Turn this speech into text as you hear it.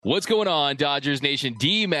What's going on, Dodgers Nation?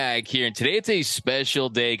 D-Mag here, and today it's a special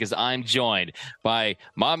day because I'm joined by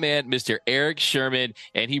my man, Mr. Erik Sherman,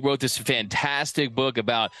 and he wrote this fantastic book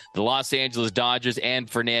about the Los Angeles Dodgers and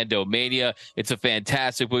Fernandomania. It's a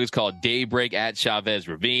fantastic book. It's called Daybreak at Chavez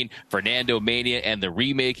Ravine, Fernandomania, and the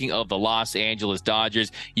Remaking of the Los Angeles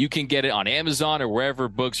Dodgers. You can get it on Amazon or wherever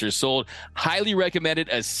books are sold. Highly recommended,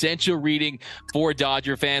 essential reading for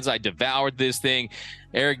Dodger fans. I devoured this thing.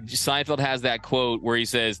 Eric Seinfeld has that quote where he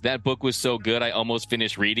says, that book was so good, I almost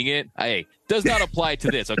finished reading it. Hey, does not apply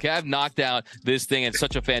to this, okay? I've knocked out this thing. It's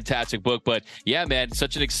such a fantastic book. But yeah, man,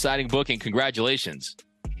 such an exciting book, and congratulations.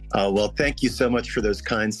 Well, thank you so much for those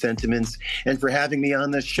kind sentiments and for having me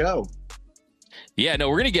on this show. Yeah, no,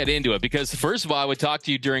 we're going to get into it because, first of all, I would talk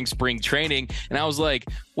to you during spring training, and I was like,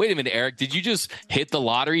 wait a minute, Eric, did you just hit the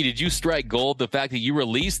lottery? Did you strike gold? The fact that you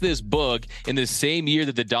released this book in the same year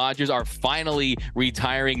that the Dodgers are finally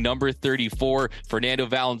retiring number 34, Fernando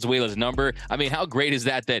Valenzuela's number. I mean, how great is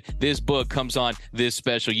that this book comes on this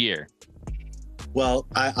special year? Well,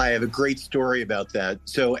 I have a great story about that.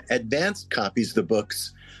 So advanced copies of the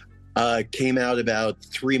books came out about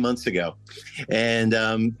 3 months ago. And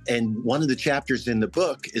one of the chapters in the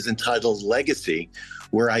book is entitled Legacy,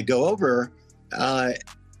 where I go over, why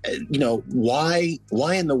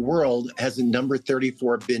in the world hasn't number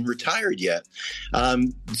 34 been retired yet?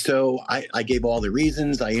 So I gave all the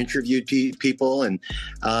reasons. I interviewed people. And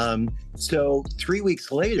so 3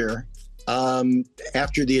 weeks later,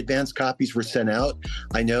 after the advanced copies were sent out,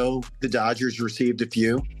 I know the Dodgers received a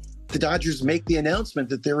few. The Dodgers make the announcement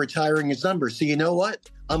that they're retiring his number. So you know what?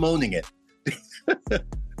 I'm owning it.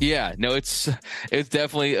 Yeah, no, it's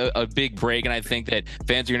definitely a big break, and I think that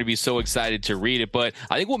fans are going to be so excited to read it. But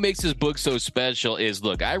I think what makes this book so special is,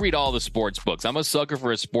 look, I read all the sports books. I'm a sucker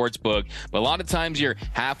for a sports book, but a lot of times you're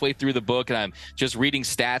halfway through the book and I'm just reading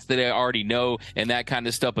stats that I already know and that kind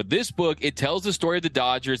of stuff. But this book, it tells the story of the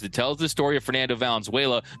Dodgers, it tells the story of Fernando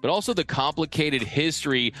Valenzuela, but also the complicated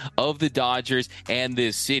history of the Dodgers and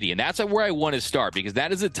this city. And that's where I want to start, because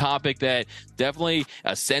that is a topic that definitely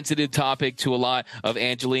a sensitive topic to a lot of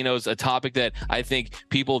Angelinos, a topic that I think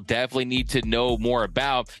people definitely need to know more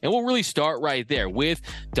about. And we'll really start right there with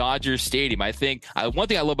Dodger Stadium. I think one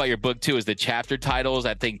thing I love about your book too is the chapter titles.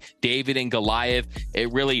 I think David and Goliath,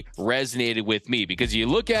 it really resonated with me because you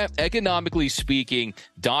look at, economically speaking,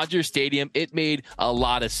 Dodger Stadium, it made a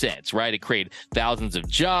lot of sense, right? It created thousands of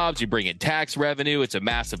jobs. You bring in tax revenue. It's a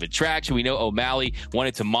massive attraction. We know O'Malley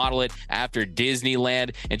wanted to model it after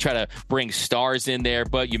Disneyland and try to bring stars in there.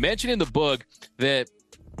 But you mentioned in the book that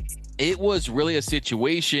it was really a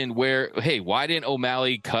situation where, hey, why didn't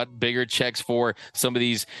O'Malley cut bigger checks for some of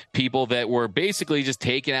these people that were basically just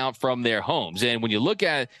taken out from their homes? And when you look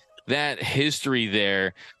at that history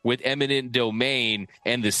there with eminent domain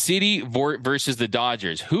and the city versus the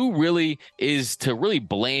Dodgers, who really is to really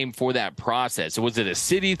blame for that process? So was it a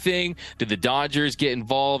city thing? Did the Dodgers get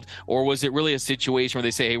involved? Or was it really a situation where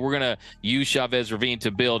they say, hey, we're going to use Chavez Ravine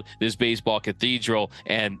to build this baseball cathedral,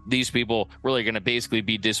 and these people really are going to basically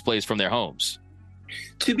be displaced from their homes?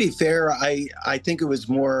 To be fair, I think it was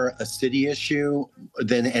more a city issue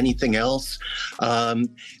than anything else.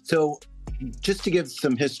 So just to give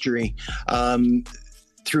some history,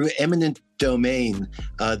 through eminent domain,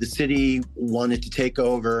 the city wanted to take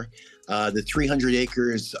over the 300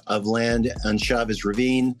 acres of land on Chavez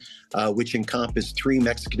Ravine, which encompassed 3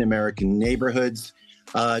 Mexican-American neighborhoods,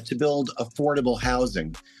 to build affordable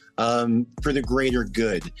housing for the greater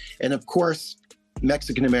good. And of course,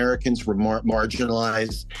 Mexican-Americans were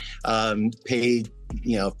marginalized, paid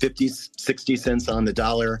 50, 60 cents on the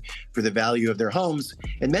dollar for the value of their homes.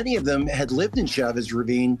 And many of them had lived in Chavez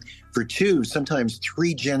Ravine for 2, sometimes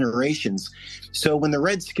 3 generations. So when the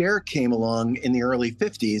Red Scare came along in the early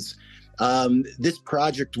 50s, this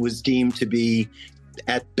project was deemed to be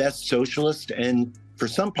at best socialist and for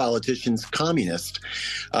some politicians communist.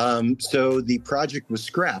 So the project was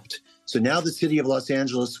scrapped. So now the city of Los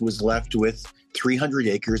Angeles was left with 300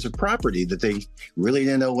 acres of property that they really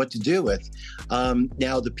didn't know what to do with.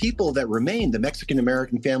 Now, the people that remained, the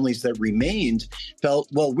Mexican-American families that remained, felt,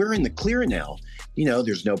 well, we're in the clear now.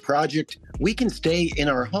 There's no project. We can stay in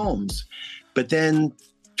our homes. But then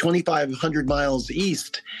 2,500 miles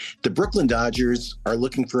east, the Brooklyn Dodgers are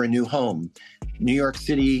looking for a new home. New York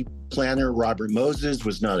City planner Robert Moses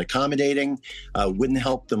was not accommodating, wouldn't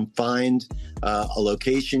help them find a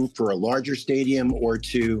location for a larger stadium or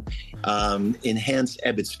to enhance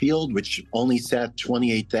Ebbets Field, which only sat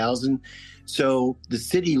 28,000. So the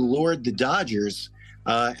city lured the Dodgers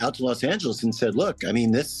out to Los Angeles and said, look, I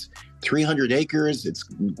mean, this 300 acres. It's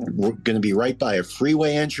going to be right by a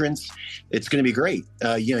freeway entrance. It's going to be great.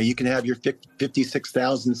 You can have your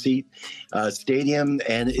 56,000 seat stadium,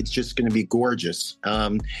 and it's just going to be gorgeous.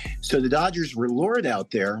 So the Dodgers were lured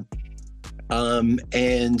out there.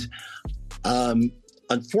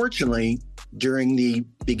 Unfortunately, during the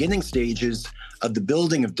beginning stages of the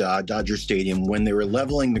building of Dodger Stadium, when they were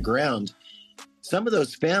leveling the ground, some of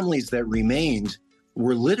those families that remained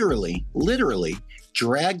were literally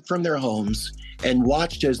dragged from their homes and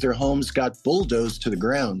watched as their homes got bulldozed to the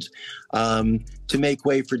ground to make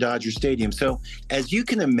way for Dodger Stadium. So as you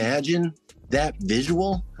can imagine, that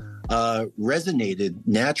visual resonated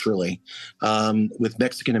naturally with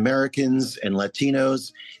Mexican Americans and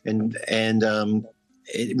Latinos, and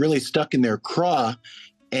it really stuck in their craw.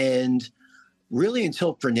 And really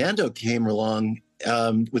until Fernando came along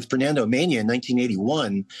with Fernandomania in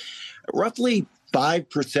 1981, roughly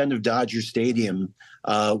 5% of Dodger Stadium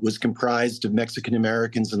was comprised of Mexican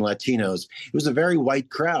Americans and Latinos. It was a very white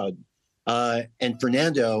crowd. And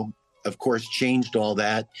Fernando, of course, changed all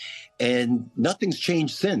that. And nothing's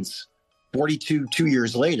changed since. 2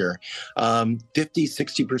 years later,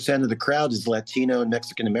 50-60% of the crowd is Latino and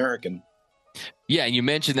Mexican American. Yeah, and you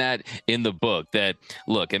mentioned that in the book that,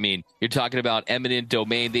 look, I mean, you're talking about eminent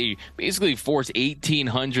domain. They basically forced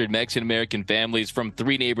 1,800 Mexican-American families from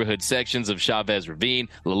 3 neighborhood sections of Chavez Ravine,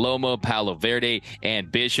 La Loma, Palo Verde,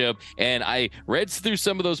 and Bishop. And I read through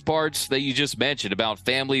some of those parts that you just mentioned about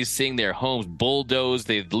families seeing their homes bulldozed.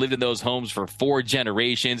 They've lived in those homes for 4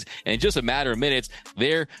 generations. And in just a matter of minutes,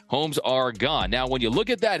 their homes are gone. Now, when you look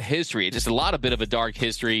at that history, it's just a bit of a dark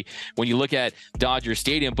history when you look at Dodger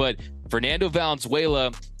Stadium. But Fernando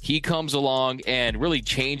Valenzuela, he comes along and really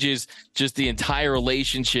changes just the entire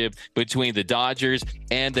relationship between the Dodgers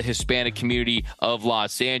and the Hispanic community of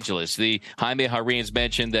Los Angeles. The Jaime Jarrín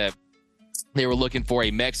mentioned that they were looking for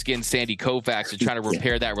a Mexican Sandy Koufax to try to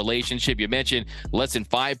repair that relationship. You mentioned less than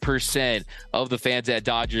 5% of the fans at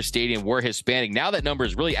Dodger Stadium were Hispanic. Now that number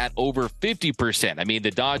is really at over 50%. I mean,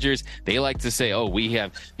 the Dodgers, they like to say, oh, we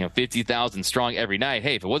have 50,000 strong every night.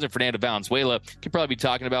 Hey, if it wasn't Fernando Valenzuela, could probably be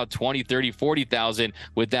talking about 20, 30, 40,000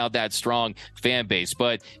 without that strong fan base.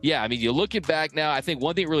 But yeah, I mean, you look it back now, I think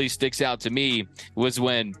one thing really sticks out to me was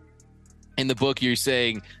when in the book, you're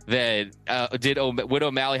saying that would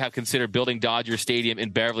O'Malley have considered building Dodger Stadium in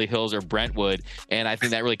Beverly Hills or Brentwood? And I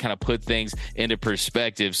think that really kind of put things into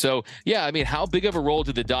perspective. So, yeah, I mean, how big of a role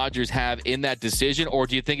did the Dodgers have in that decision? Or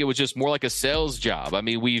do you think it was just more like a sales job? I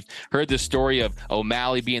mean, we've heard the story of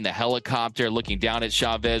O'Malley being the helicopter looking down at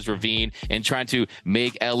Chavez Ravine and trying to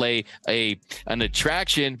make LA an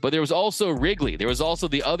attraction. But there was also Wrigley. There was also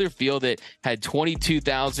the other field that had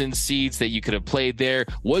 22,000 seats that you could have played there.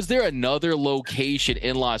 Was there another location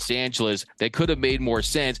in Los Angeles that could have made more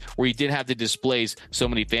sense where you didn't have to displace so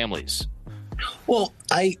many families? Well,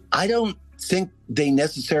 I don't think they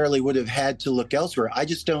necessarily would have had to look elsewhere. I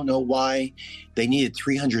just don't know why they needed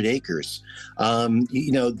 300 acres.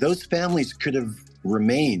 Those families could have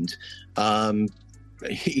remained. The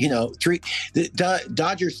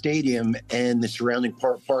Dodger Stadium and the surrounding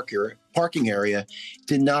parking area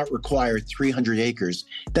did not require 300 acres.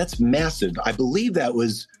 That's massive. I believe that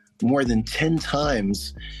was more than 10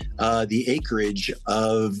 times the acreage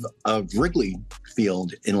of Wrigley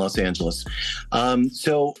Field in Los Angeles.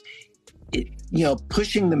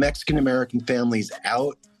 Pushing the Mexican-American families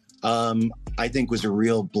out, I think was a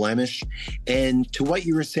real blemish. And to what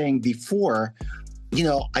you were saying before,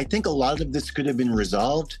 I think a lot of this could have been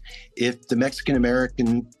resolved if the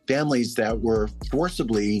Mexican-American families that were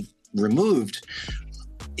forcibly removed,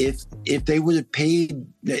 if they would have paid,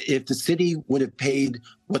 if the city would have paid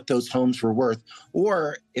what those homes were worth,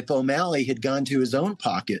 or if O'Malley had gone to his own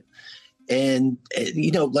pocket. And,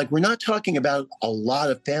 we're not talking about a lot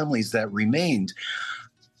of families that remained.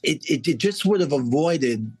 It just would have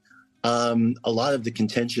avoided a lot of the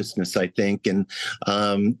contentiousness, I think. And,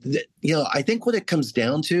 I think what it comes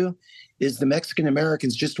down to is the Mexican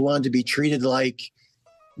Americans just wanted to be treated like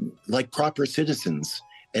proper citizens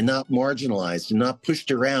and not marginalized and not pushed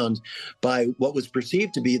around by what was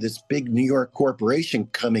perceived to be this big New York corporation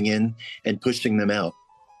coming in and pushing them out.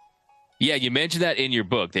 Yeah, you mentioned that in your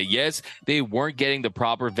book, that yes, they weren't getting the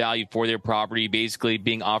proper value for their property, basically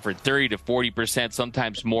being offered 30 to 40%,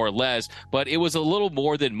 sometimes more or less, but it was a little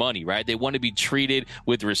more than money, right? They want to be treated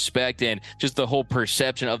with respect and just the whole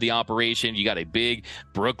perception of the operation. You got a big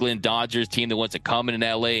Brooklyn Dodgers team that wants to come in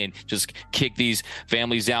LA and just kick these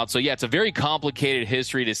families out. So yeah, it's a very complicated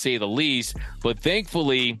history to say the least, but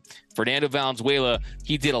thankfully Fernando Valenzuela,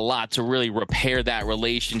 he did a lot to really repair that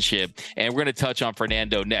relationship. And we're going to touch on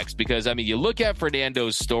Fernando next because, I mean, you look at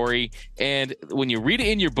Fernando's story, and when you read it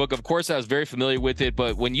in your book, of course, I was very familiar with it,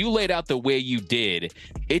 but when you laid out the way you did,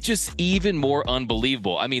 it's just even more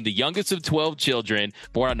unbelievable. I mean, the youngest of 12 children,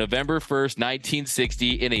 born on November 1st,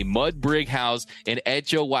 1960, in a mud brick house in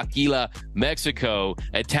Huaquila, Mexico,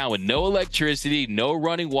 a town with no electricity, no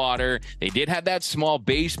running water. They did have that small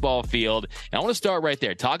baseball field. And I want to start right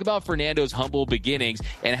there. Talk about Fernando's humble beginnings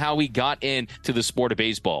and how he got into the sport of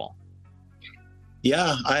baseball.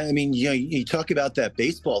 Yeah, I mean, you talk about that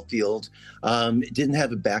baseball field. It didn't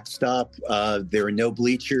have a backstop. There were no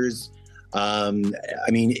bleachers. I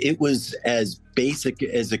mean, it was as basic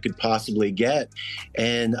as it could possibly get.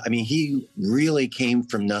 And I mean, he really came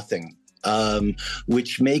from nothing,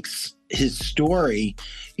 which makes his story,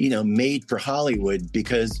 made for Hollywood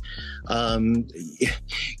because, he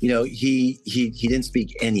didn't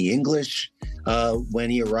speak any English when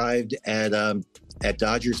he arrived at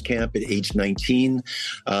Dodgers camp at age 19.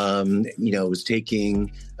 Was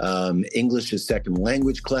taking English as second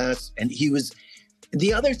language class, and he was.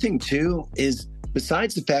 The other thing too is,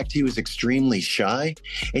 besides the fact he was extremely shy,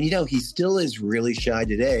 and he still is really shy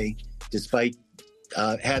today, despite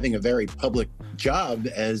having a very public job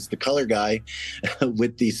as the color guy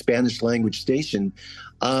with the Spanish language station.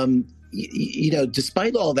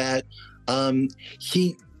 Despite all that,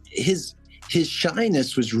 his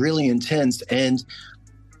shyness was really intense, and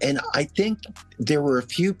I think there were a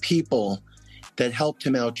few people that helped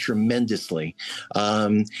him out tremendously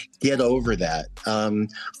get over that.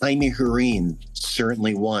 Jaime Jarrín,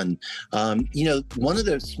 certainly one. One of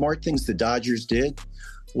the smart things the Dodgers did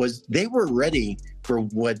was they were ready for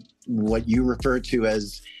what you refer to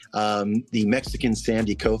as the Mexican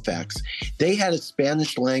Sandy Koufax. They had a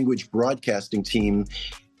Spanish language broadcasting team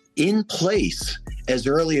in place as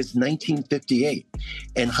early as 1958.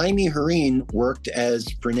 And Jaime Jarrín worked as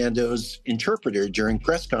Fernando's interpreter during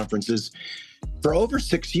press conferences for over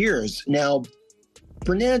 6 years. Now,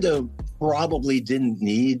 Fernando probably didn't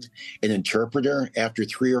need an interpreter after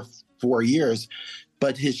 3 or 4 years,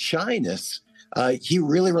 but his shyness, he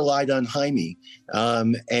really relied on Jaime,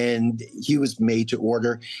 and he was made to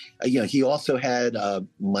order. He also had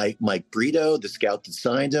Mike Brito, the scout that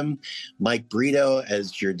signed him. Mike Brito,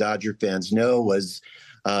 as your Dodger fans know, was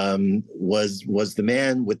the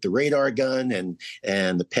man with the radar gun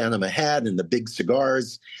and the Panama hat and the big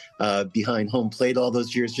cigars behind home plate all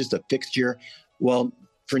those years, just a fixture. Well,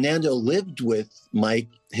 Fernando lived with Mike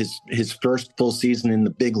his first full season in the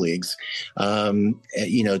big leagues,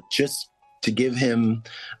 just to give him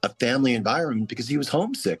a family environment because he was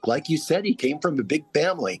homesick. Like you said, he came from a big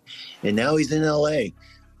family, and now he's in L.A.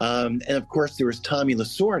 And of course, there was Tommy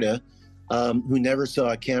Lasorda, who never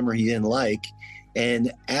saw a camera he didn't like,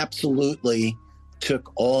 and absolutely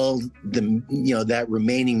took all the that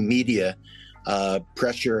remaining media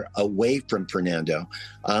pressure away from Fernando.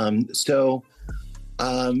 You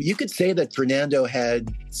could say that Fernando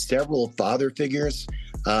had several father figures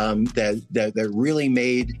that really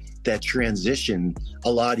made that transition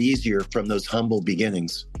a lot easier from those humble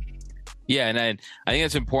beginnings. Yeah, and I think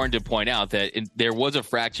it's important to point out that there was a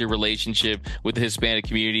fractured relationship with the Hispanic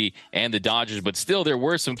community and the Dodgers, but still there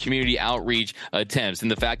were some community outreach attempts.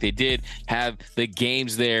 And the fact they did have the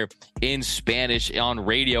games there in Spanish on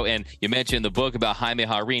radio. And you mentioned in the book about Jaime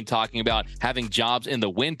Jarrín talking about having jobs in the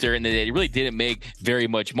winter and that they really didn't make very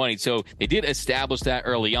much money. So they did establish that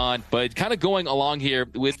early on. But kind of going along here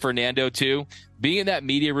with Fernando too, being in that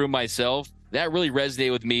media room myself, that really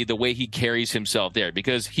resonated with me, the way he carries himself there,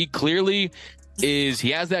 because he clearly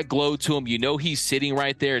he has that glow to him. He's sitting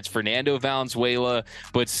right there. It's Fernando Valenzuela,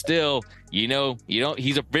 but still, he's a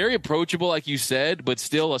very approachable, like you said, but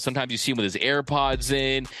still sometimes you see him with his AirPods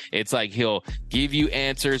in. It's like he'll give you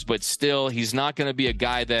answers, but still he's not going to be a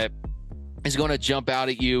guy that is going to jump out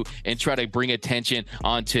at you and try to bring attention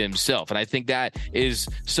onto himself. And I think that is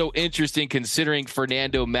so interesting considering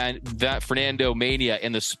Fernandomania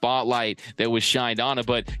and the spotlight that was shined on him.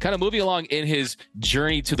 But kind of moving along in his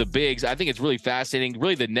journey to the bigs, I think it's really fascinating,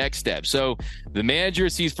 really the next step. So the manager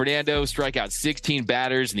sees Fernando strike out 16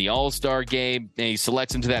 batters in the All-Star game, and he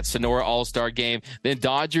selects him to that Sonora All-Star game. Then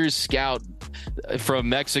Dodgers scout from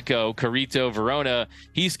Mexico, Carrito Verona.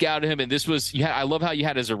 He scouted him, and this was, I love how you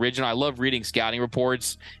had his original. I love reading scouting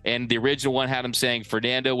reports, and the original one had him saying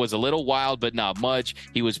Fernando was a little wild, but not much.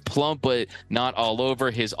 He was plump, but not all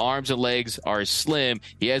over. His arms and legs are slim.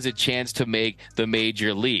 He has a chance to make the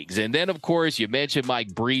major leagues. And then, of course, you mentioned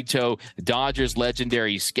Mike Brito, Dodgers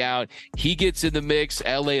legendary scout. He gets in the mix.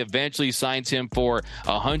 LA eventually signs him for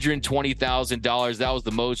 $120,000. That was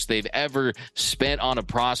the most they've ever spent on a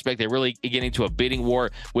prospect. They're really getting into a bidding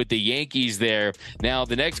war with the Yankees there. Now,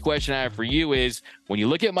 the next question I have for you is, when you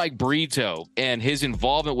look at Mike Brito and his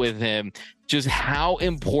involvement with him, just how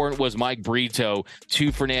important was Mike Brito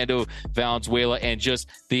to Fernando Valenzuela and just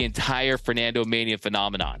the entire Fernandomania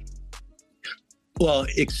phenomenon? Well,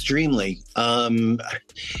 extremely.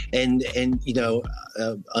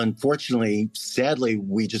 Unfortunately, sadly,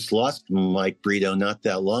 we just lost Mike Brito not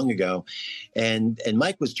that long ago. And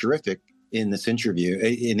Mike was terrific in this interview,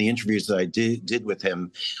 in the interviews that I did with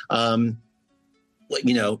him.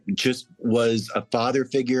 Just was a father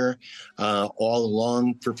figure all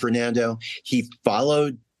along for Fernando. He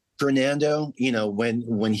followed Fernando,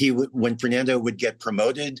 when Fernando would get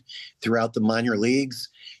promoted throughout the minor leagues,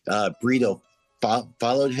 Brito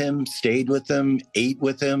followed him, stayed with him, ate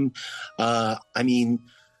with him.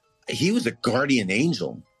 He was a guardian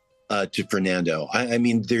angel to Fernando.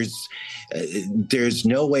 There's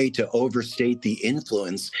no way to overstate the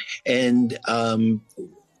influence. And, I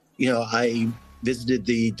visited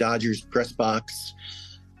the Dodgers press box,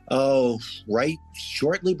 right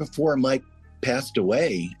shortly before Mike passed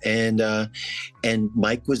away, and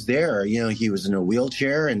Mike was there. He was in a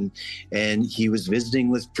wheelchair, and he was visiting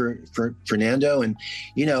with Fernando, and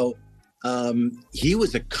he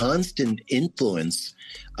was a constant influence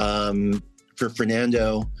for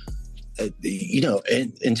Fernando.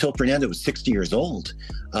 Until Fernando was 60 years old,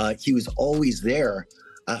 he was always there.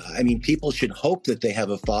 People should hope that they have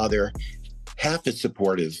a father half as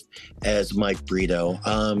supportive as Mike Brito.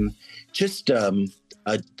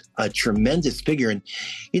 A tremendous figure. And,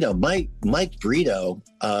 Mike Brito,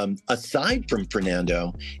 aside from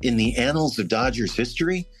Fernando, in the annals of Dodgers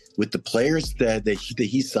history, with the players that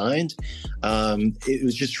he signed, it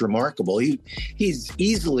was just remarkable. He's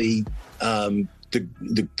easily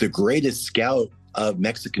the greatest scout of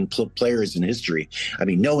Mexican players in history.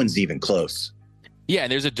 No one's even close. Yeah,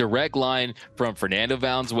 and there's a direct line from Fernando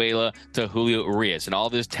Valenzuela to Julio Urias and all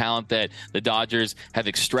this talent that the Dodgers have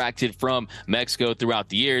extracted from Mexico throughout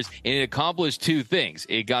the years. And it accomplished two things.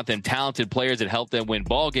 It got them talented players that helped them win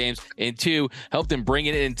ball games, and two, helped them bring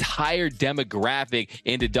in an entire demographic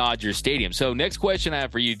into Dodger Stadium. So next question I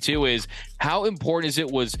have for you too is, how important is it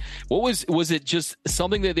was it just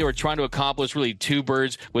something that they were trying to accomplish, really two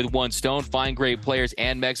birds with one stone, find great players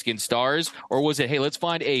and Mexican stars? Or was it, hey, let's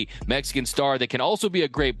find a Mexican star that can also be a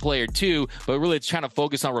great player too, but really it's trying to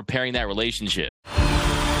focus on repairing that relationship?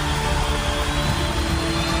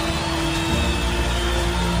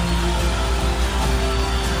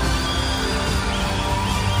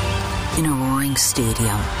 In a roaring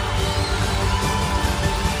stadium,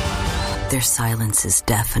 their silence is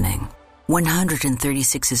deafening.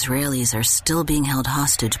 136 Israelis are still being held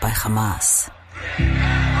hostage by Hamas.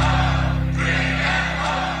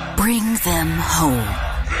 Bring them home.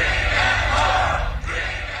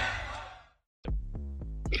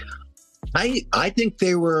 I think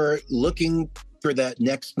they were looking for that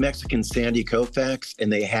next Mexican Sandy Koufax, and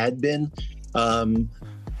they had been.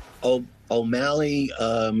 O'Malley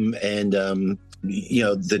and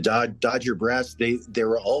the Dodger brass, they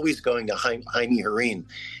were always going to Jaime Jarrín,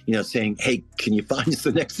 saying, "Hey, can you find us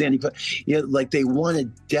the next Sandy?" Like they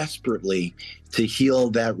wanted desperately to heal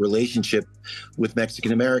that relationship with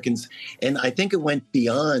Mexican Americans, and I think it went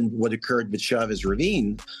beyond what occurred with Chavez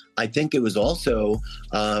Ravine. I think it was also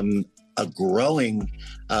a growing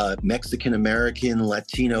Mexican American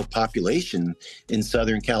Latino population in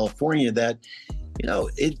Southern California that,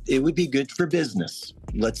 it would be good for business.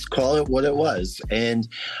 Let's call it what it was.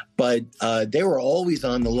 But they were always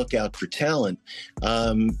on the lookout for talent.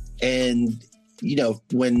 When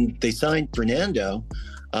they signed Fernando,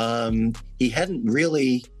 he hadn't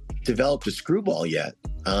really developed a screwball yet.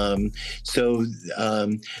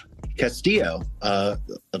 Castillo,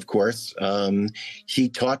 of course, he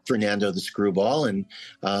taught Fernando the screwball, and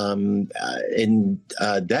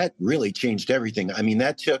that really changed everything.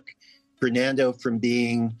 That took Fernando from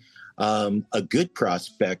being a good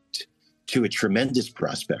prospect to a tremendous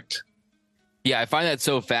prospect. Yeah, I find that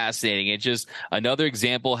so fascinating. It's just another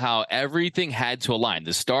example how everything had to align.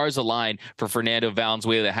 The stars aligned for Fernando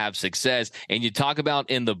Valenzuela to have success. And you talk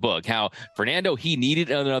about in the book how Fernando, he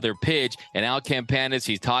needed another pitch. And Al Campanis,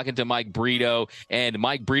 he's talking to Mike Brito. And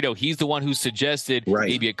Mike Brito, he's the one who suggested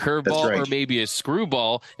maybe a curveball or maybe a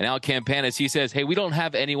screwball. And Al Campanis, he says, hey, we don't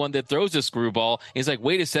have anyone that throws a screwball. He's like,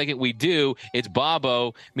 wait a second, we do. It's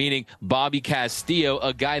Bobo, meaning Bobby Castillo,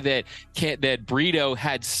 a guy that Brito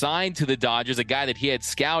had signed to the Dodgers, a guy that he had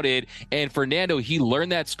scouted. And Fernando, he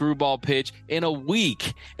learned that screwball pitch in a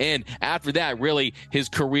week. And after that, really, his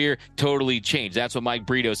career totally changed. That's what Mike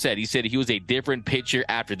Brito said. He said he was a different pitcher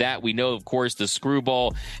after that. We know, of course, the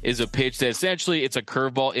screwball is a pitch that essentially it's a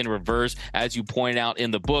curveball in reverse, as you pointed out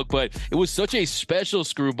in the book. But it was such a special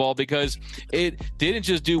screwball because it didn't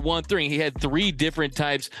just do one thing. He had three different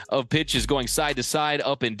types of pitches going side to side,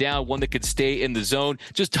 up and down, one that could stay in the zone.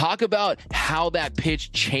 Just talk about how that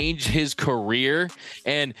pitch changed his career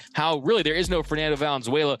and how really there is no Fernando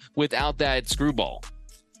Valenzuela without that screwball.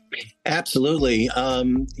 Absolutely.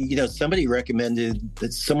 Somebody recommended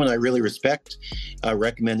that someone I really respect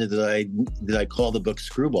recommended that I call the book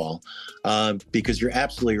Screwball because you're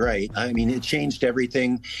absolutely right. I mean, it changed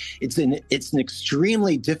everything. It's an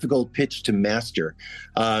extremely difficult pitch to master.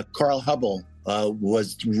 Carl Hubble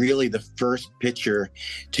was really the first pitcher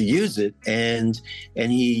to use it, and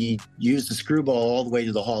he used the screwball all the way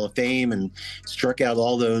to the Hall of Fame and struck out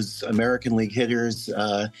all those American League hitters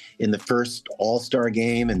in the first All-Star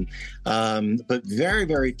game, but very,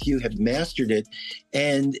 very few have mastered it,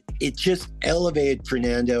 and it just elevated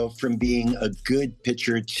Fernando from being a good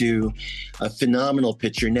pitcher to a phenomenal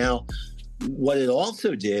pitcher. Now, what it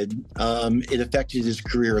also did, it affected his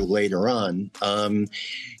career later on.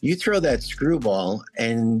 You throw that screwball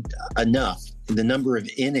and enough, the number of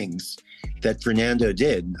innings that Fernando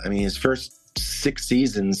did. I mean, his first 6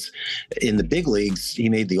 seasons in the big leagues, he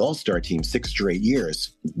made the All-Star team 6 straight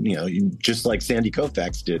years, just like Sandy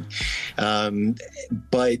Koufax did.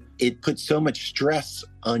 But it put so much stress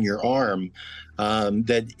on your arm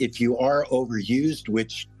that if you are overused,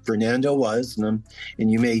 which Fernando was, and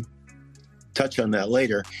you may touch on that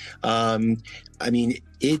later.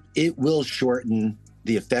 It will shorten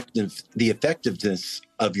the effectiveness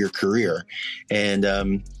of your career, and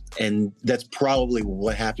that's probably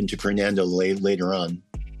what happened to Fernando later on.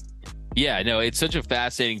 Yeah, no, it's such a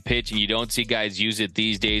fascinating pitch, and you don't see guys use it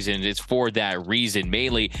these days, and it's for that reason,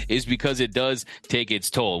 mainly, is because it does take its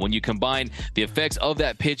toll. When you combine the effects of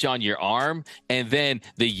that pitch on your arm and then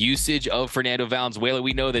the usage of Fernando Valenzuela,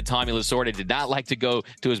 we know that Tommy Lasorda did not like to go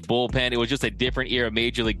to his bullpen. It was just a different era of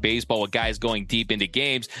Major League Baseball with guys going deep into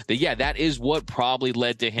games. That is what probably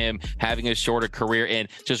led to him having a shorter career and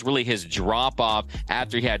just really his drop-off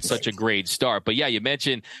after he had such a great start. But yeah, you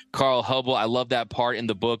mentioned Carl Hubble. I love that part in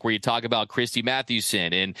the book where you talk about Christy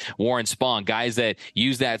Mathewson and Warren Spahn, guys that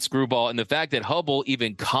use that screwball, and the fact that Hubble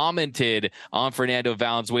even commented on Fernando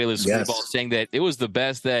Valenzuela's screwball, saying that it was the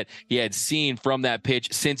best that he had seen from that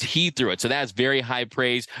pitch since he threw it. So that's very high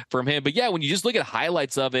praise from him. But yeah, when you just look at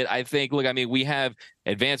highlights of it, I think, we have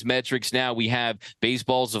advanced metrics now. We have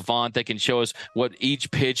Baseball Savant that can show us what each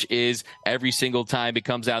pitch is every single time it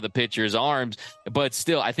comes out of the pitcher's arms. But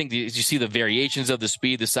still, I think as you see the variations of the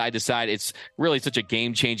speed, the side to side, it's really such a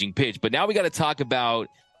game-changing pitch. But now we got to talk about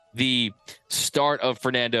the start of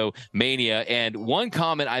Fernando Mania. And one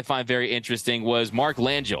comment I find very interesting was Mark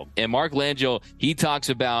Langell. And Mark Langell, he talks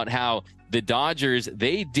about how the Dodgers,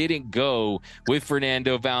 they didn't go with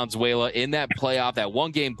Fernando Valenzuela in that playoff, that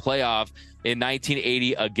one-game playoff in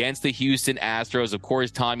 1980 against the Houston Astros. Of course,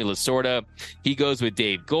 Tommy Lasorda, he goes with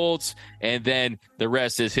Dave Goltz, and then the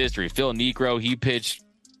rest is history. Phil Niekro, he pitched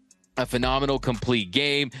a phenomenal complete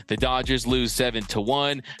game. The Dodgers lose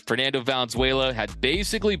 7-1. Fernando Valenzuela had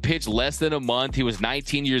basically pitched less than a month. He was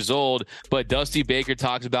 19 years old, but Dusty Baker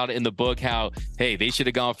talks about it in the book how, hey, they should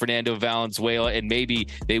have gone Fernando Valenzuela and maybe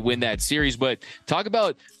they win that series. But talk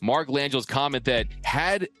about Mark Langell's comment that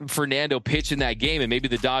had Fernando pitched in that game and maybe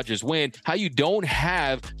the Dodgers win, how you don't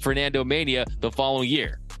have Fernando Mania the following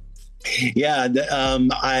year. Yeah.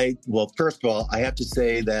 First of all, I have to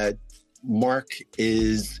say that Mark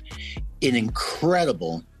is an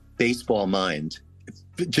incredible baseball mind,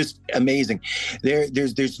 just amazing.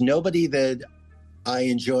 There's nobody that I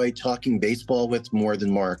enjoy talking baseball with more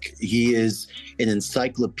than Mark. He is an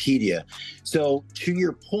encyclopedia. So to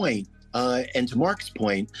your point, and to Mark's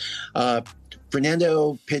point,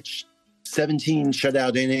 Fernando pitched 17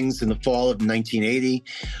 shutout innings in the fall of 1980.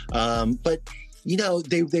 But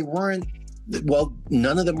they weren't. Well,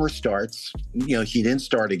 none of them were starts. He didn't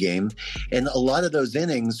start a game. And a lot of those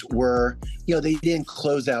innings were, they didn't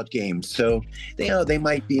close out games. So, they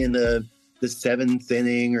might be in the the seventh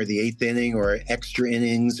inning or the eighth inning or extra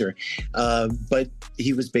innings, but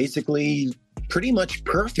he was basically pretty much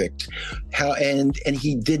perfect. And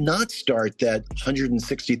he did not start that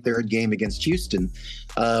 163rd game against Houston.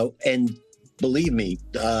 And believe me,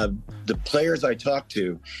 the players I talked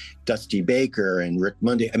to, Dusty Baker and Rick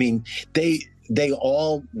Monday, I mean, they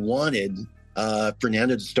all wanted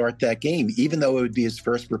Fernando to start that game, even though it would be his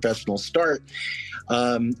first professional start,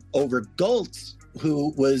 over Goltz,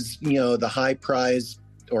 who was, the high price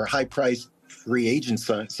free agent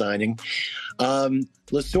signing.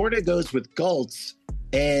 Lasorda goes with Goltz,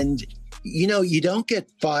 and, you don't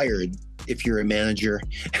get fired if you're a manager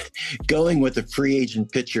going with a free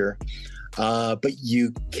agent pitcher. But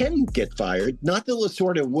you can get fired. Not that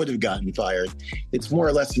Lasorda would have gotten fired. It's more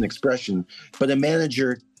or less an expression. But a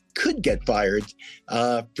manager could get fired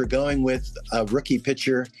for going with a rookie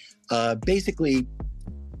pitcher, basically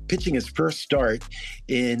pitching his first start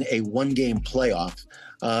in a one-game playoff.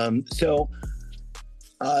 So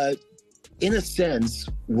in a sense,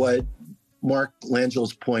 what Mark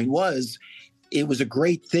Langelo's point was, it was a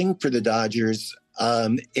great thing for the Dodgers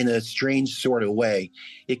in a strange sort of way.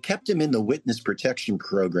 It kept him in the witness protection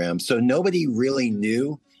program. So nobody really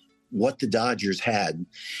knew what the Dodgers had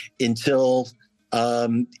until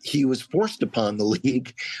he was forced upon the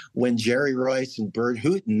league when Jerry Royce and Bert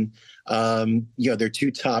Hooton, their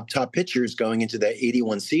two top pitchers going into that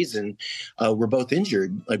 81 season, were both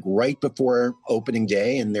injured, like right before opening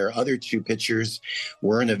day, and their other two pitchers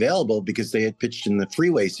weren't available because they had pitched in the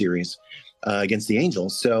Freeway Series against the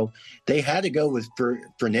Angels. So they had to go with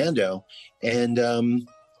Fernando, and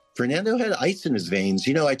Fernando had ice in his veins.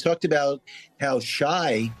 I talked about how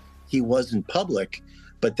shy he was in public,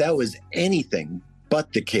 but that was anything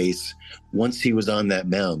but the case once he was on that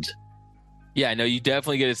mound. Yeah, no, you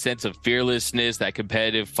definitely get a sense of fearlessness, that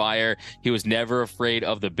competitive fire. He was never afraid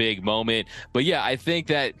of the big moment. But yeah, I think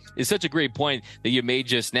that is such a great point that you made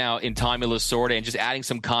just now in Tommy Lasorda, and just adding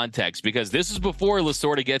some context, because this is before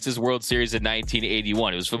Lasorda gets his World Series in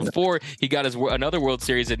 1981. It was before he got another World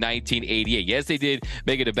Series in 1988. Yes, they did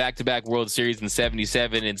make it a back-to-back World Series in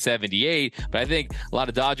 77 and 78, but I think a lot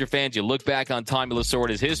of Dodger fans, you look back on Tommy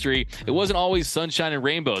Lasorda's history, it wasn't always sunshine and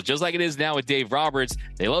rainbows, just like it is now with Dave Roberts.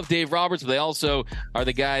 They love Dave Roberts, but they also are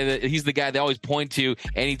he's the guy they always point to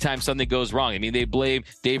anytime something goes wrong. I mean, they blame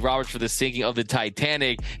Dave Roberts for the sinking of the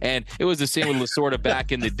Titanic, and it was the same with Lasorda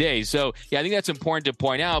back in the day. So yeah, I think that's important to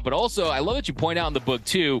point out. But also, I love that you point out in the book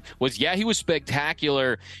too, he was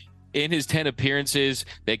spectacular in his 10 appearances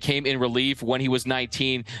that came in relief when he was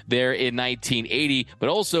 19 there in 1980. But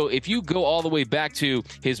also, if you go all the way back to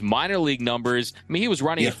his minor league numbers, I mean, he was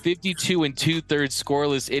running a 52 and 2/3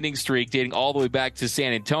 scoreless inning streak dating all the way back to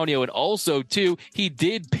San Antonio. And also, too, he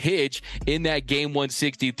did pitch in that game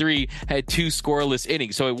 163, had 2 scoreless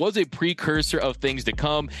innings. So it was a precursor of things to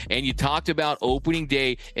come. And you talked about opening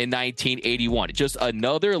day in 1981. Just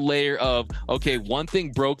another layer of, okay, one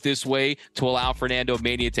thing broke this way to allow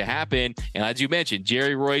Fernandomania to happen. And as you mentioned,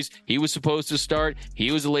 Jerry Royce, he was supposed to start.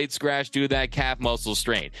 He was a late scratch due to that calf muscle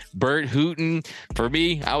strain. Bert Hooton, for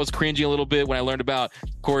me, I was cringing a little bit when I learned about,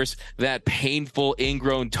 of course, that painful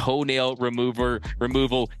ingrown toenail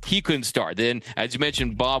removal. He couldn't start. Then, as you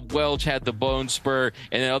mentioned, Bob Welch had the bone spur,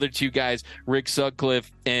 and then other two guys, Rick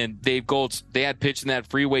Sutcliffe and Dave Goltz, they had pitched in that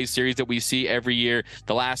Freeway Series that we see every year,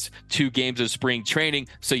 the last 2 games of spring training.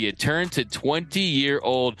 So you turn to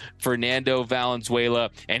 20-year-old Fernando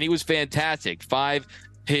Valenzuela, and he was fantastic.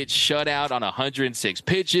 5-pitch shutout on 106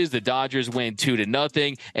 pitches. The Dodgers win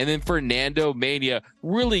 2-0, and then Fernandomania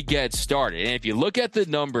really gets started. And if you look at the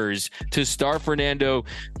numbers to start Fernando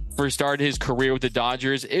started his career with the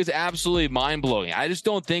Dodgers, is absolutely mind-blowing. I just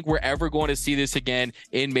don't think we're ever going to see this again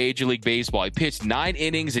in Major League Baseball. He pitched 9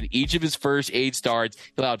 innings in each of his first 8 starts.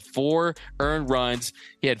 He allowed 4 earned runs.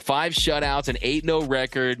 He had 5 shutouts, an 8-0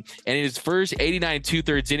 record. And in his first 89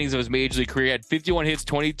 2/3 innings of his Major League career, he had 51 hits,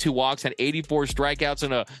 22 walks, had 84 strikeouts,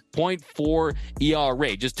 and a .4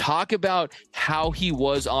 ERA. Just talk about how he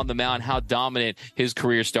was on the mound, how dominant his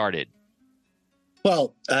career started.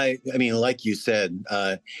 Well, I mean, like you said,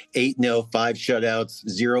 8-0, 5 shutouts,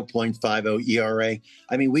 0.50 ERA.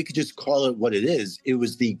 I mean, we could just call it what it is. It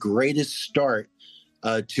was the greatest start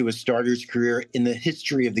to a starter's career in the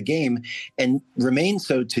history of the game, and remains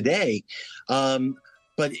so today.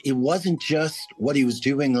 But it wasn't just what he was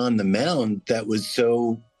doing on the mound that was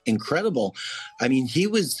so incredible. I mean, he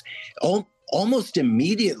was almost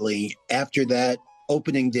immediately after that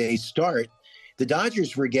opening day start, the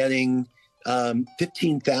Dodgers were getting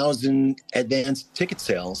 15,000 advanced ticket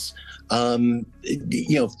sales,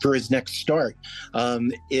 for his next start.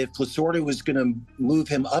 If Lasorda was going to move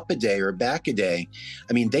him up a day or back a day,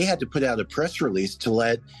 I mean, they had to put out a press release to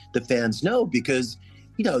let the fans know, because,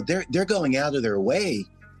 they're going out of their way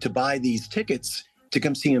to buy these tickets to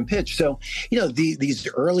come see him pitch. So, these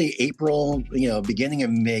early April, beginning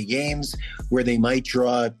of May games where they might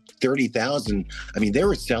draw 30,000, I mean, they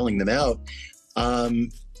were selling them out.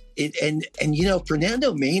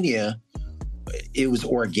 Fernandomania, it was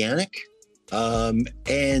organic,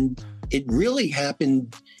 and it really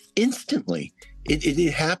happened instantly.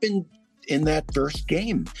 It happened in that first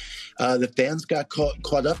game. The fans got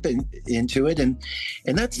caught up into it, and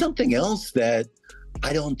that's something else that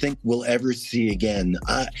I don't think we'll ever see again.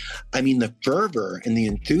 I mean, the fervor and the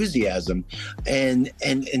enthusiasm, and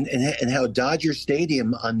how Dodger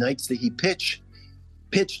Stadium on nights that he pitched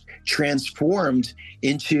transformed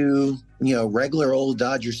into regular old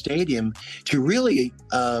Dodger Stadium to really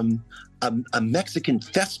a Mexican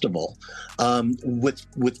festival,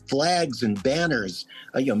 with flags and banners,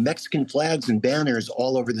 Mexican flags and banners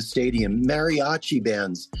all over the stadium, mariachi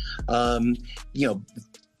bands,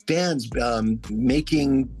 fans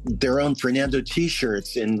making their own Fernando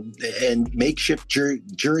T-shirts and makeshift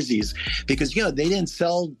jerseys, because they didn't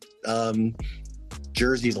sell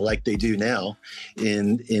jerseys like they do now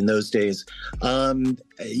in those days.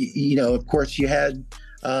 Of course, you had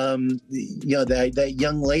that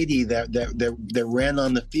young lady that ran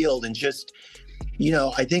on the field, and just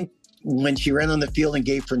I think when she ran on the field and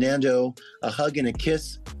gave Fernando a hug and a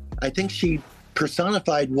kiss, I think she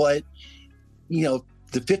personified what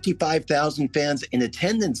the 55,000 fans in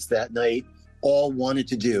attendance that night all wanted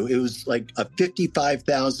to do. It was like a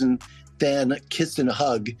 55,000 fan kiss and a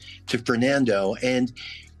hug to Fernando, and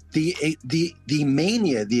the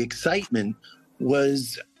mania, the excitement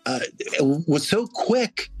was so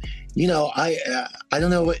quick. I don't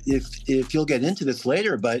know if you'll get into this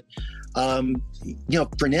later, but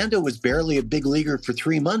Fernando was barely a big leaguer for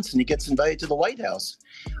 3 months, and he gets invited to the White House.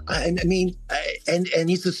 I mean,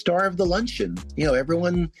 he's the star of the luncheon.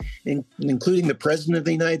 Everyone, including the president of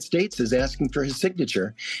the United States, is asking for his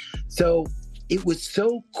signature. So it was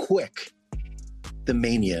so quick, the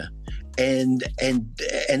mania, and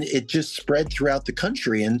it just spread throughout the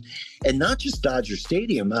country, and not just Dodger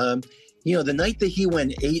Stadium. The night that he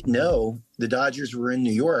went 8-0, the Dodgers were in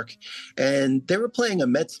New York, and they were playing a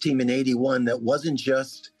Mets team in '81 that wasn't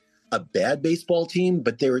just a bad baseball team,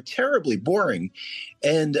 but they were terribly boring,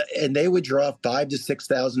 and they would draw 5,000 to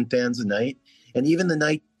 6,000 fans a night. And even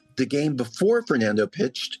the game before Fernando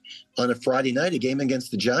pitched on a Friday night, a game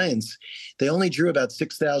against the Giants, they only drew about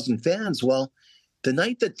 6,000 fans. Well, the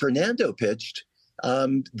night that Fernando pitched,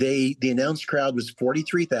 the announced crowd was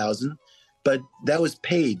 43,000, but that was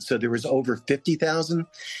paid, so there was over 50,000.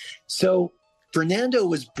 So Fernando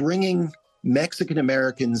was bringing Mexican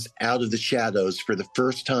Americans out of the shadows for the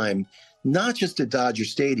first time, not just at Dodger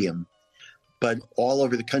Stadium, but all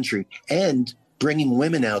over the country, and bringing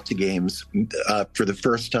women out to games for the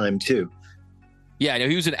first time too. Yeah,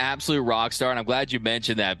 he was an absolute rock star, and I'm glad you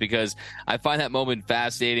mentioned that, because I find that moment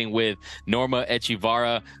fascinating with Norma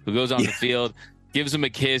Echevarria, who goes on the field, gives him a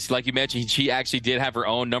kiss. Like you mentioned, she actually did have her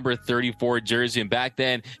own number 34 jersey. And back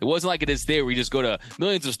then, it wasn't like it is today where you just go to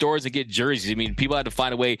millions of stores and get jerseys. I mean, people had to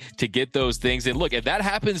find a way to get those things. And look, if that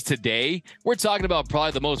happens today, we're talking about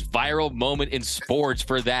probably the most viral moment in sports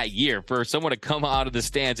for that year, for someone to come out of the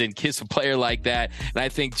stands and kiss a player like that. And I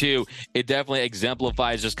think, too, it definitely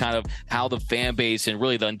exemplifies just kind of how the fan base and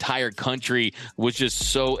really the entire country was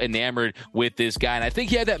just so enamored with this guy. And I think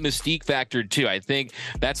he had that mystique factor, too. I think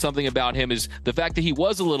that's something about him, is the fact that he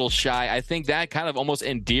was a little shy. I think that kind of almost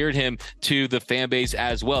endeared him to the fan base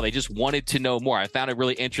as well. They just wanted to know more. I found it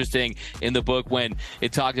really interesting in the book when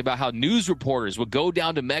it talked about how news reporters would go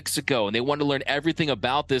down to Mexico and they wanted to learn everything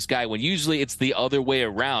about this guy, when usually it's the other way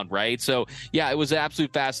around, right? So, yeah, it was an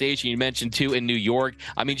absolute fascination. You mentioned, too, in New York.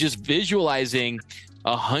 I mean, just visualizing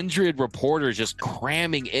 100 reporters just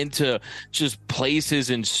cramming into just places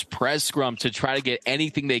and press scrum to try to get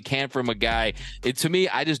anything they can from a guy. To me,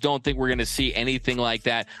 I just don't think we're going to see anything like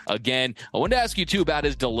that again. I wanted to ask you, too, about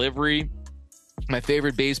his delivery. My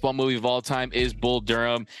favorite baseball movie of all time is Bull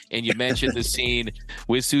Durham, and you mentioned the scene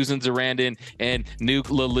with Susan Sarandon and Nuke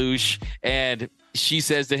LaLoosh, and she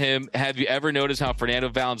says to him, "Have you ever noticed how Fernando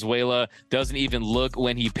Valenzuela doesn't even look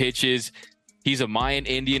when he pitches? He's a Mayan,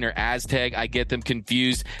 Indian, or Aztec. I get them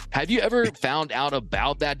confused." Have you ever found out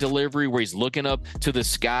about that delivery where he's looking up to the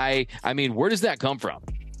sky? I mean, where does that come from?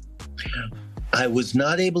 I was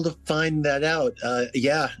not able to find that out.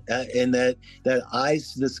 And that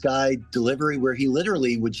eyes to the sky delivery where he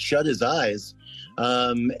literally would shut his eyes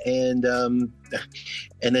and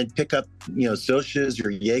then pick up, Socha's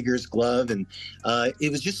or Jaeger's glove. And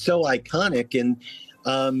it was just so iconic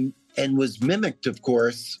and was mimicked, of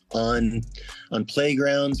course, on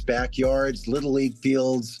playgrounds, backyards, Little League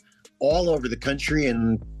fields all over the country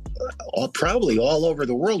and probably all over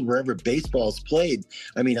the world, wherever baseball's played.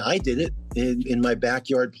 I mean, I did it in my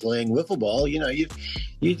backyard playing wiffle ball.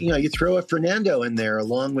 You throw a Fernando in there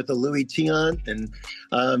along with a Louis Tiant, and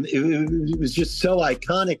it was just so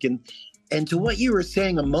iconic. And to what you were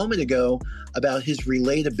saying a moment ago about his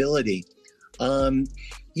relatability,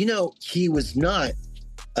 he was not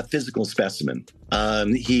a physical specimen.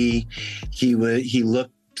 He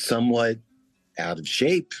looked somewhat out of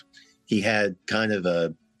shape. He had kind of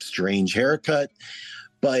a strange haircut,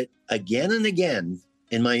 but again and again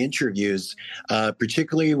in my interviews,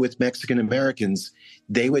 particularly with Mexican Americans,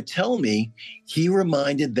 they would tell me he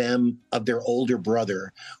reminded them of their older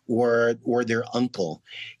brother or their uncle.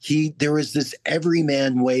 There was this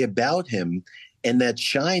everyman way about him and that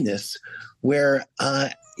shyness where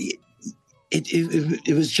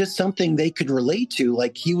it was just something they could relate to,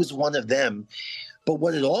 like he was one of them. But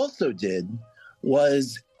what it also did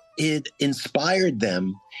was it inspired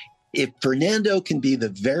them. If Fernando can be the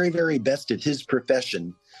very, very best at his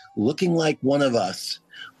profession, looking like one of us,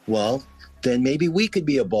 well, then maybe we could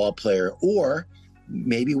be a ball player, or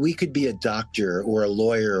maybe we could be a doctor or a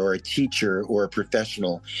lawyer or a teacher or a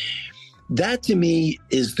professional. That to me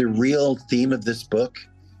is the real theme of this book.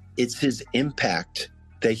 It's his impact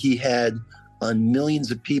that he had on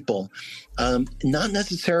millions of people, not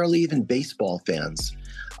necessarily even baseball fans.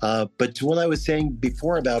 But to what I was saying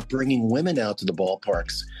before about bringing women out to the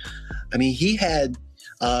ballparks, I mean, he had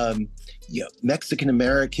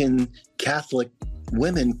Mexican-American Catholic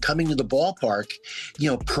women coming to the ballpark,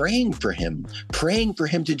 praying for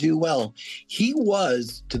him to do well. He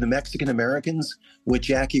was to the Mexican Americans what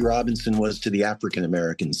Jackie Robinson was to the African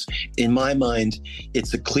Americans. In my mind,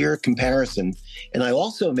 it's a clear comparison. And I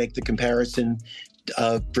also make the comparison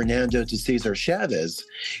of Fernando to Cesar Chavez.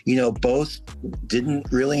 Both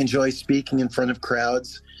didn't really enjoy speaking in front of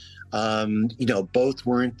crowds. Both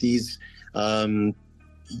weren't these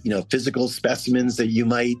physical specimens that you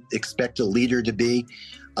might expect a leader to be,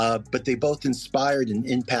 but they both inspired and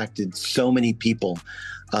impacted so many people.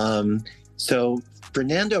 So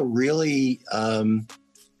Fernando really,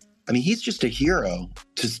 he's just a hero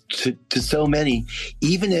to so many,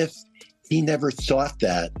 even if he never sought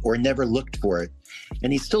that or never looked for it.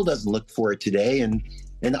 And he still doesn't look for it today. And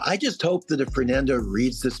I just hope that if Fernando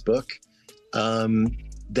reads this book,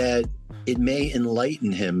 that it may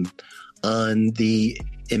enlighten him on the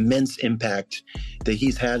immense impact that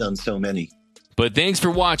he's had on so many. But thanks for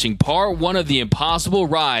watching part 1 of the impossible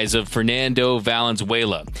rise of Fernando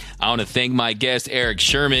Valenzuela. I want to thank my guest, Erik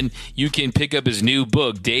Sherman. You can pick up his new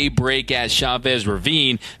book, Daybreak at Chavez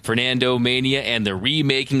Ravine, Fernandomania and the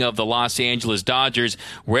Remaking of the Los Angeles Dodgers,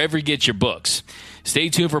 wherever you get your books. Stay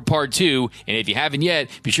tuned for part 2, and if you haven't yet,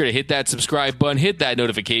 be sure to hit that subscribe button, hit that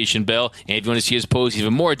notification bell, and if you want to see us post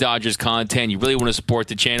even more Dodgers content, you really want to support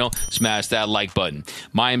the channel, smash that like button.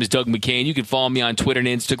 My name is Doug McCain. You can follow me on Twitter and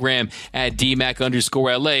Instagram at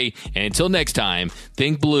DMac_LA, and until next time,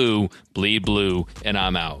 think blue, bleed blue, and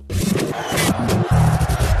I'm out.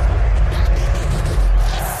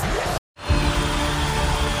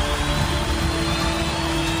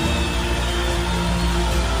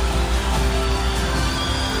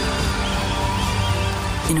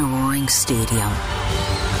 In a roaring stadium,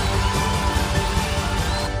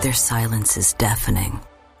 their silence is deafening.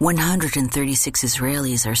 136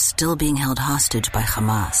 Israelis are still being held hostage by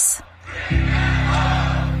Hamas.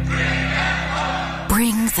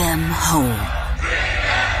 Bring them home.